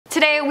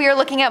Today we are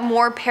looking at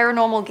more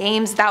paranormal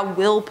games that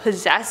will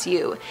possess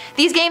you.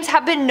 These games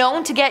have been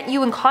known to get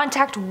you in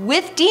contact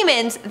with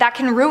demons that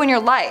can ruin your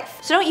life.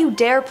 So don't you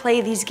dare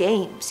play these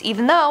games,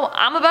 even though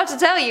I'm about to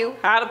tell you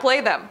how to play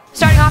them.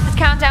 Starting off this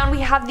countdown, we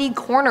have the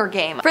corner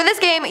game. For this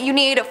game, you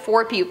need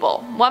 4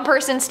 people. One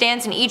person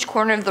stands in each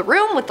corner of the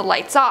room with the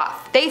lights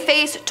off. They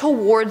face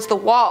towards the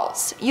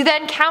walls. You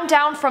then count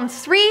down from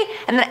 3,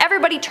 and then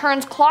everybody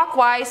turns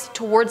clockwise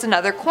towards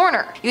another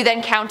corner. You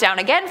then count down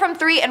again from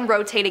 3 and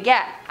rotate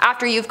again.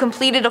 After you've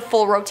completed a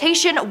full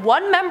rotation,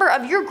 one member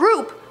of your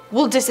group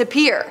will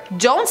disappear.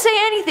 Don't say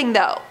anything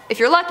though. If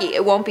you're lucky,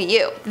 it won't be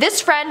you. This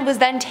friend was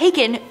then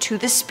taken to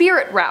the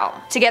spirit realm.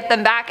 To get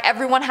them back,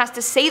 everyone has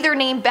to say their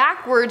name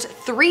backwards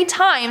 3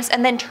 times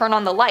and then turn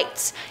on the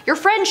lights. Your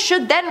friend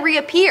should then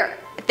reappear.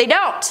 If they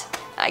don't,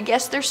 I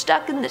guess they're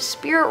stuck in the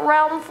spirit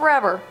realm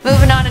forever.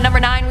 Moving on to number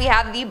 9, we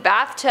have the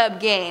Bathtub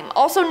Game,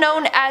 also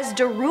known as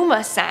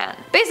Daruma-san.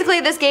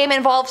 Basically, this game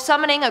involves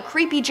summoning a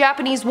creepy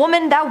Japanese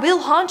woman that will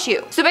haunt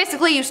you. So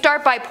basically, you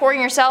start by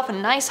pouring yourself a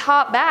nice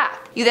hot bath.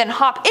 You then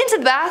hop into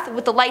the bath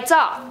with the lights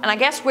off, and I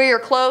guess wear your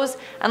clothes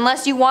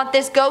unless you want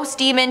this ghost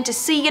demon to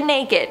see you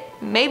naked.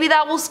 Maybe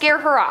that will scare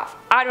her off.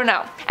 I don't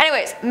know.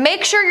 Anyways,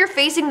 make sure you're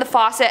facing the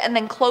faucet and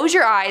then close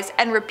your eyes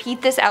and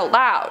repeat this out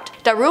loud.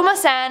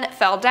 Daruma-san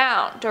fell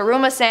down.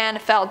 Daruma-san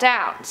fell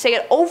down. Say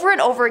it over and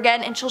over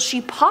again until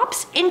she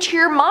pops into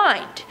your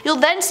mind. You'll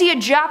then see a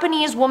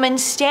Japanese woman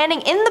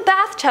standing in the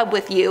bathtub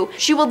with you.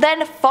 She will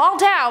then fall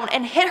down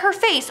and hit her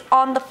face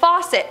on the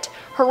faucet.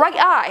 Her right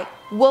eye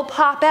will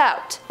pop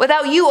out.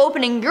 Without you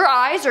opening your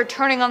eyes or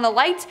turning on the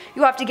lights,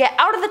 you have to get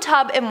out of the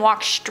tub and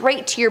walk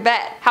straight to your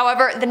bed.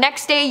 However, the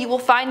next day you will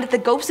find that the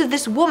ghost of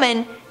this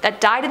woman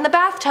that died in the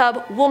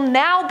bathtub will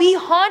now be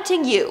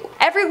haunting you.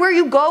 Everywhere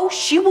you go,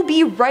 she will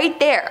be right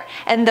there,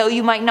 and though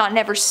you might not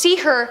never see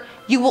her,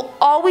 you will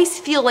always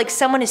feel like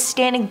someone is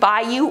standing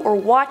by you or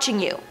watching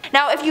you.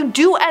 Now, if you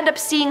do end up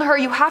seeing her,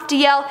 you have to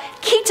yell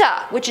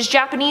 "Kita," which is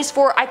Japanese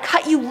for "I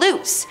cut you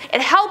loose."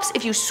 It helps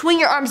if you swing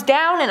your arms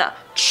down in a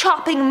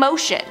chopping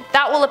motion.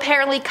 That will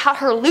apparently cut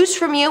her loose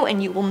from you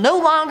and you will no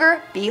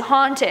longer be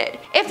haunted.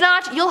 If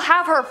not, you'll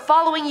have her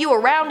following you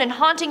around and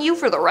haunting you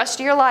for the rest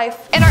of your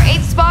life. In our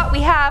 8th spot,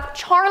 we have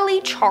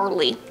Charlie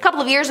Charlie. A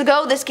couple of years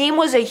ago, this game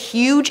was a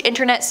huge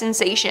internet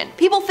sensation.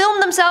 People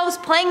filmed themselves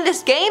playing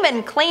this game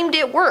and claimed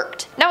it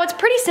worked. Now, it's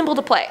pretty simple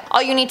to play.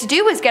 All you need to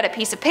do is get a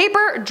piece of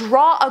paper,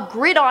 draw a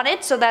grid on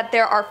it so that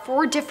there are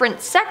 4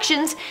 different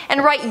sections,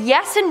 and write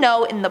yes and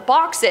no in the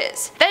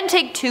boxes. Then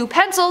take 2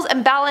 pencils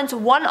and balance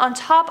one on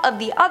top of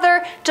the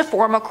other to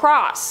form a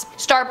cross.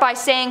 Start by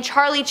saying,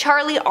 "Charlie,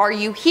 Charlie, are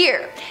you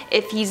here?"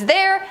 If he's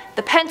there,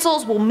 the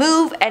pencils will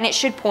move and it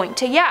should point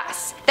to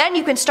yes. Then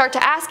you can start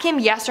to ask him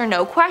yes or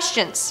no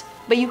questions.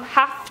 But you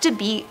have to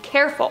be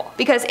careful,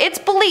 because it's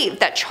believed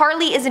that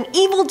Charlie is an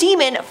evil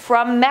demon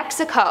from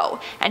Mexico,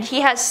 and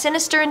he has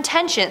sinister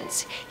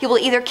intentions. He will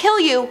either kill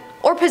you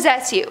or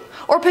possess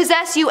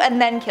you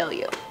and then kill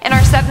you. In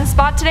our 7th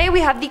spot today, we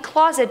have the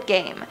Closet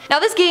Game. Now,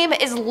 this game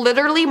is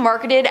literally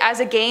marketed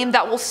as a game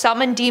that will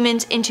summon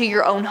demons into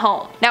your own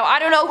home. Now, I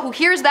don't know who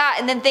hears that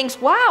and then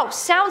thinks, wow,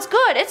 sounds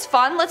good, it's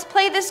fun, let's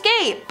play this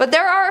game. But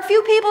there are a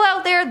few people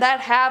out there that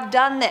have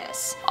done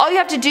this. All you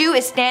have to do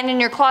is stand in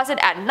your closet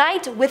at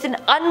night with an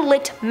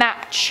unlit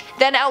match.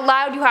 Then out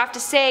loud you have to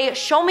say,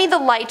 "Show me the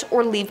light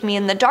or leave me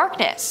in the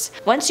darkness."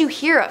 Once you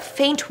hear a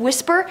faint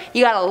whisper,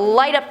 you gotta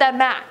light up that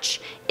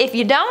match. If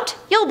you don't,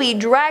 you'll be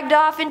dragged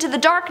off into the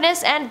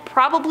darkness and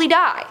probably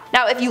die.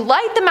 Now, if you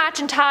light the match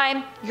in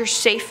time, you're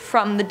safe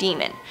from the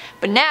demon.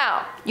 But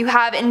now, you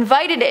have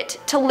invited it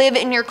to live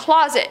in your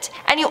closet,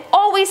 and you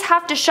always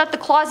have to shut the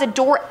closet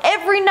door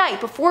every night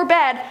before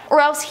bed,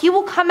 or else he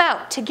will come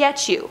out to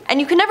get you. And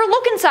you can never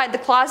look inside the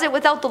closet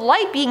without the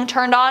light being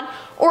turned on,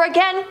 or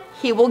again,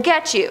 he will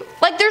get you.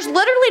 Like, there's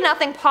literally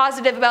nothing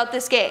positive about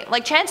this game.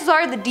 Like, chances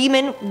are the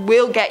demon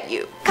will get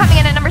you. Coming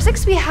in at number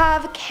 6, we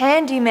have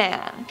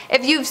Candyman.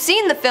 If you've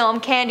seen the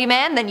film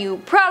Candyman, then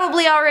you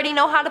probably already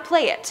know how to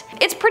play it.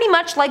 It's pretty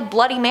much like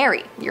Bloody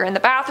Mary. You're in the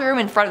bathroom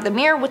in front of the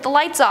mirror with the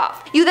lights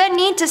off. You then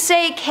need to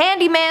say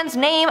Candyman's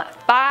name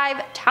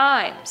 5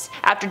 times.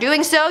 After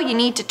doing so, you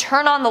need to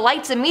turn on the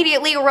lights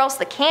immediately, or else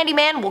the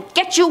Candyman will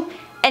get you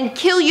and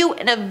kill you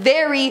in a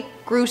very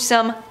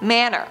gruesome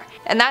manner.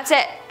 And that's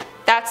it.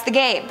 That's the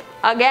game.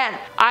 Again,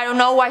 I don't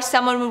know why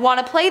someone would want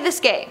to play this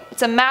game.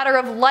 It's a matter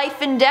of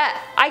life and death.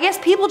 I guess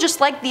people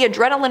just like the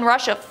adrenaline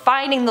rush of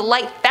finding the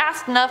light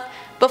fast enough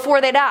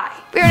before they die.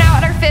 We are now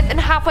at our 5th and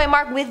halfway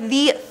mark with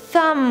the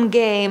Thumb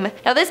Game.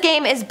 Now, this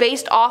game is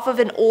based off of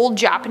an old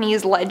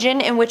Japanese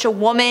legend in which a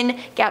woman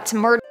gets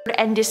murdered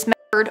and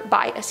dismembered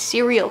by a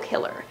serial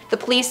killer. The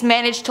police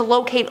managed to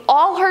locate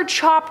all her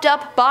chopped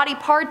up body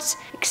parts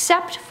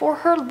except for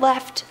her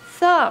left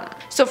thumb.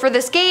 So for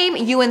this game,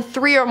 you and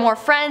 3 or more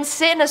friends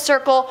sit in a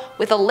circle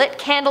with a lit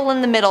candle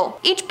in the middle.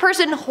 Each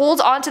person holds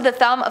onto the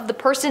thumb of the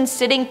person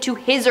sitting to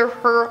his or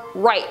her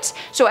right.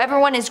 So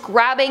everyone is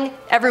grabbing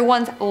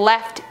everyone's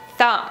left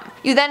thumb.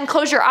 You then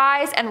close your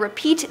eyes and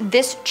repeat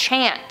this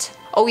chant.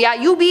 Oh yeah,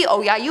 you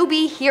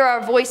be, hear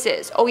our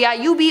voices. Oh yeah,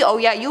 you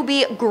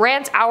be,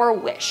 grant our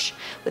wish.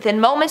 Within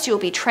moments, you'll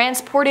be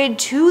transported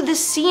to the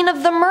scene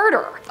of the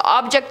murder. The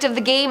object of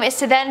the game is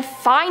to then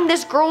find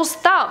this girl's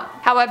thumb.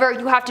 However,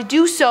 you have to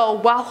do so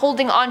while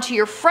holding onto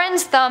your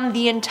friend's thumb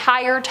the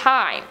entire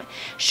time.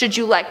 Should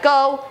you let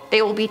go,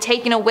 they will be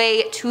taken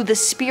away to the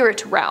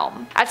spirit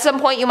realm. At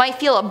some point, you might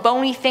feel a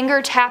bony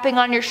finger tapping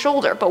on your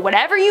shoulder, but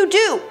whatever you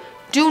do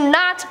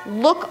not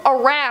look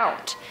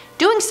around.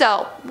 Doing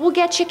so will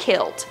get you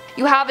killed.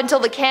 You have until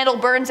the candle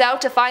burns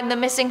out to find the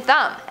missing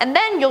thumb, and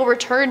then you'll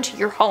return to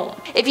your home.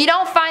 If you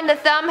don't find the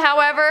thumb,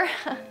 however,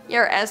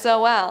 you're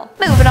SOL.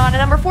 Moving on to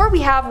number 4,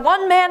 we have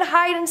one-man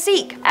hide and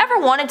seek. Ever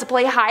wanted to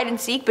play hide and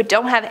seek but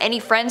don't have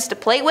any friends to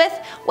play with?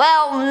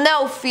 Well,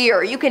 no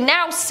fear. You can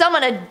now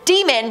summon a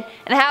demon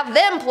and have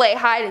them play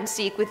hide and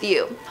seek with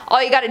you.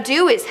 All you gotta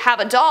do is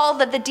have a doll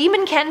that the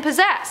demon can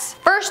possess.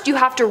 First, you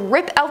have to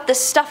rip out the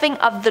stuffing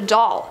of the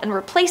doll and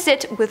replace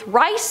it with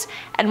rice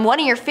and one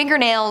of your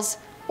fingernails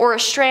or a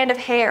strand of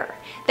hair.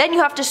 Then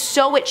you have to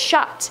sew it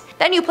shut.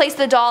 Then you place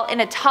the doll in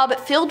a tub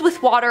filled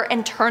with water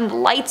and turn the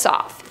lights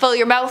off. Fill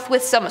your mouth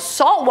with some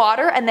salt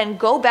water and then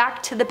go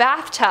back to the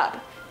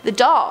bathtub. The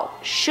doll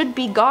should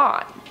be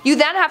gone. You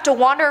then have to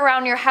wander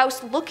around your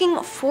house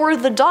looking for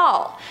the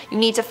doll. You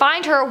need to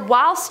find her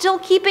while still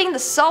keeping the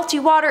salty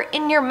water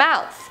in your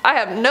mouth. I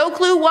have no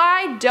clue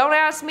why, don't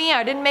ask me,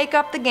 I didn't make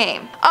up the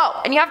game. Oh,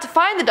 and you have to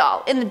find the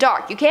doll in the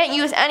dark. You can't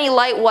use any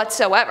light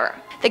whatsoever.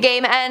 The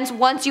game ends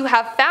once you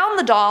have found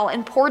the doll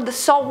and poured the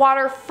salt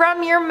water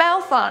from your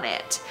mouth on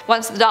it.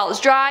 Once the doll is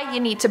dry,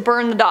 you need to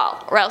burn the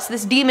doll, or else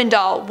this demon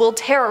doll will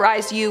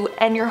terrorize you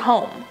and your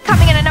home.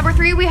 Coming in at number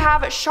 3, we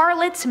have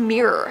Charlotte's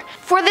Mirror.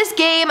 For this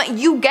game,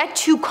 you get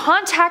to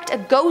contact a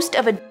ghost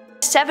of a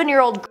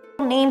 7-year-old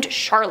girl named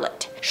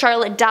Charlotte.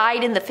 Charlotte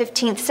died in the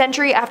 15th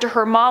century after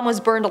her mom was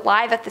burned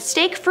alive at the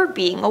stake for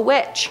being a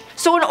witch.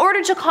 So in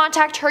order to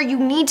contact her, you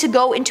need to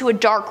go into a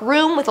dark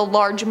room with a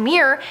large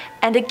mirror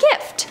and a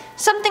gift.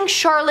 Something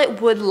Charlotte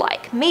would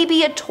like,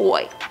 maybe a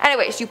toy.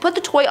 Anyways, you put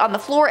the toy on the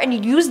floor and you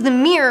use the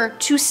mirror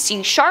to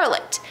see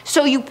Charlotte.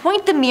 So you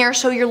point the mirror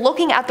so you're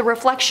looking at the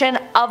reflection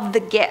of the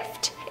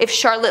gift. If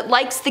Charlotte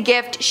likes the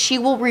gift, she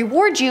will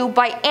reward you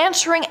by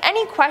answering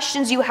any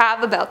questions you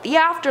have about the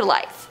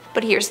afterlife.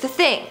 But here's the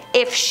thing,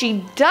 if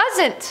she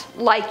doesn't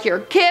like your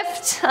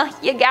gift,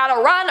 you gotta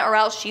run or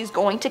else she's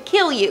going to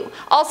kill you.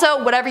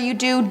 Also, whatever you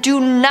do, do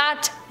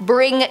not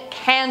bring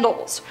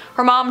candles.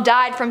 Her mom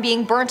died from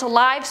being burnt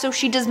alive, so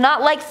she does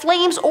not like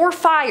flames or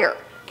fire.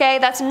 Okay,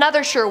 that's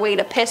another sure way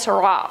to piss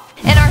her off.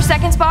 In our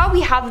second spot,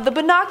 we have the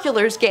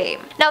Binoculars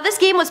Game. Now this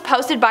game was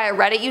posted by a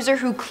Reddit user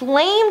who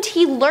claimed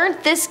he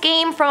learned this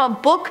game from a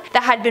book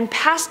that had been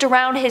passed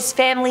around his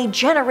family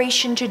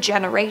generation to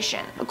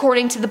generation.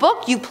 According to the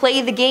book, you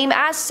play the game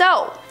as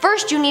so.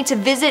 First, you need to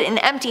visit an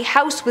empty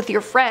house with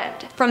your friend.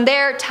 From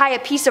there, tie a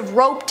piece of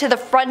rope to the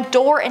front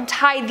door and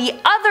tie the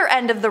other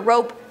end of the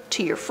rope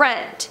to your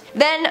friend.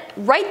 Then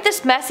write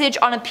this message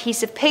on a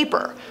piece of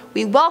paper.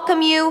 We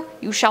welcome you,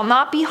 you shall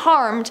not be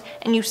harmed,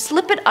 and you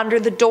slip it under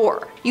the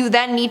door. You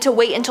then need to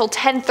wait until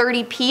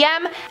 10:30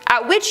 p.m.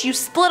 at which you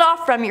split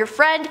off from your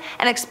friend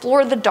and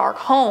explore the dark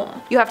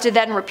home. You have to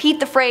then repeat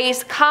the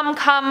phrase, come,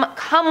 come,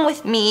 come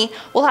with me,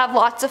 we'll have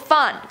lots of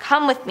fun,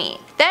 come with me.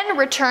 Then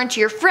return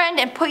to your friend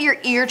and put your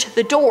ear to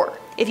the door.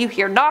 If you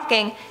hear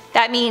knocking,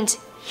 that means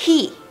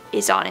he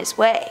is on his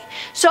way.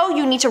 So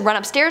you need to run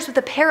upstairs with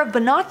a pair of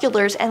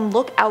binoculars and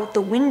look out the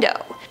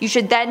window. You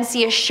should then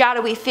see a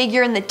shadowy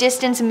figure in the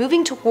distance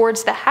moving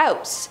towards the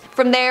house.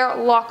 From there,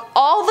 lock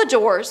all the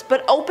doors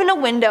but open a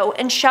window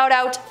and shout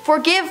out,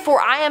 "Forgive, for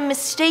I am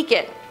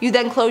mistaken." You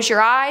then close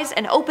your eyes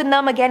and open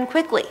them again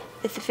quickly.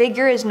 If the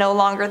figure is no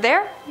longer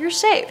there, you're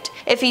saved.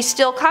 If he's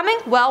still coming,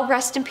 well,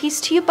 rest in peace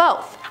to you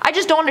both. I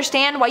just don't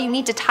understand why you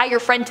need to tie your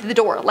friend to the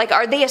door. Like,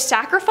 are they a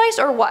sacrifice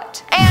or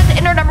what? And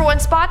in our number 1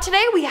 spot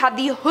today, we have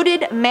the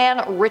Hooded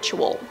Man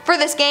Ritual. For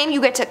this game,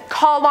 you get to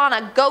call on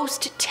a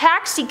ghost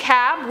taxi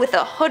cab with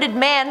a hooded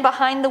man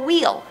behind the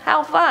wheel.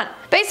 How fun.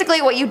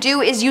 Basically, what you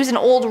do is use an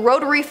old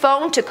rotary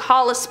phone to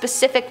call a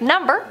specific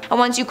number, and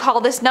once you call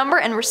this number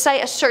and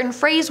recite a certain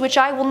phrase which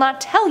I will not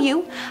tell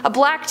you, a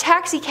black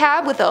taxi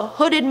cab with a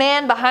hooded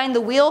man behind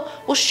the wheel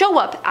will show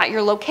up at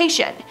your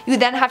location. You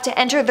then have to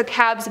enter the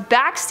cab's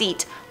back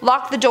seat,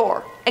 lock the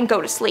door, and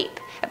go to sleep.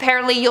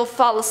 Apparently you'll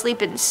fall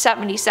asleep in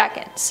 70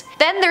 seconds.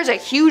 Then there's a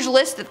huge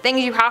list of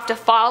things you have to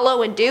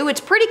follow and do. It's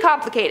pretty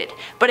complicated,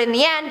 but in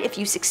the end, if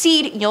you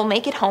succeed, you'll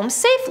make it home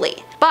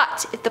safely.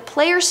 But if the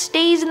player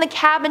stays in the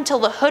cab until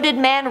the hooded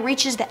man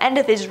reaches the end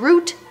of his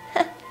route,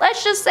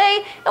 let's just say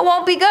it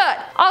won't be good.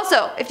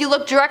 Also, if you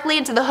look directly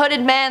into the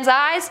hooded man's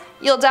eyes,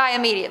 you'll die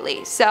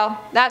immediately, so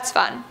that's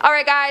fun.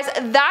 Alright guys,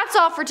 that's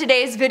all for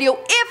today's video.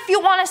 If you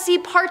want to see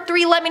part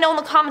 3, let me know in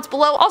the comments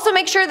below. Also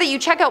make sure that you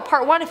check out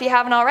part 1 if you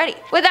haven't already.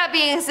 With that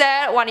being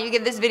said, why don't you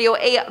give this video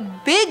a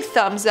big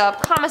thumbs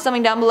up, comment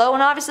something down below,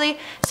 and obviously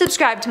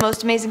subscribe to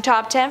Most Amazing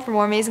Top 10 for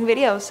more amazing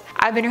videos.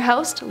 I've been your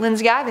host,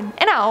 Lindsay Ivan,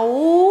 and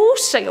I'll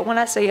see you when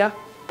I see ya.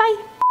 Bye!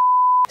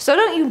 So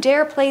don't you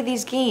dare play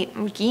these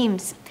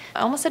games.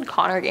 I almost said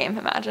Connor game,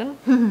 imagine.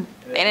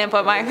 They didn't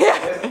put my...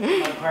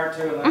 part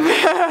two.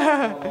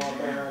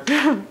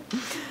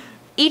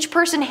 Each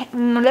person...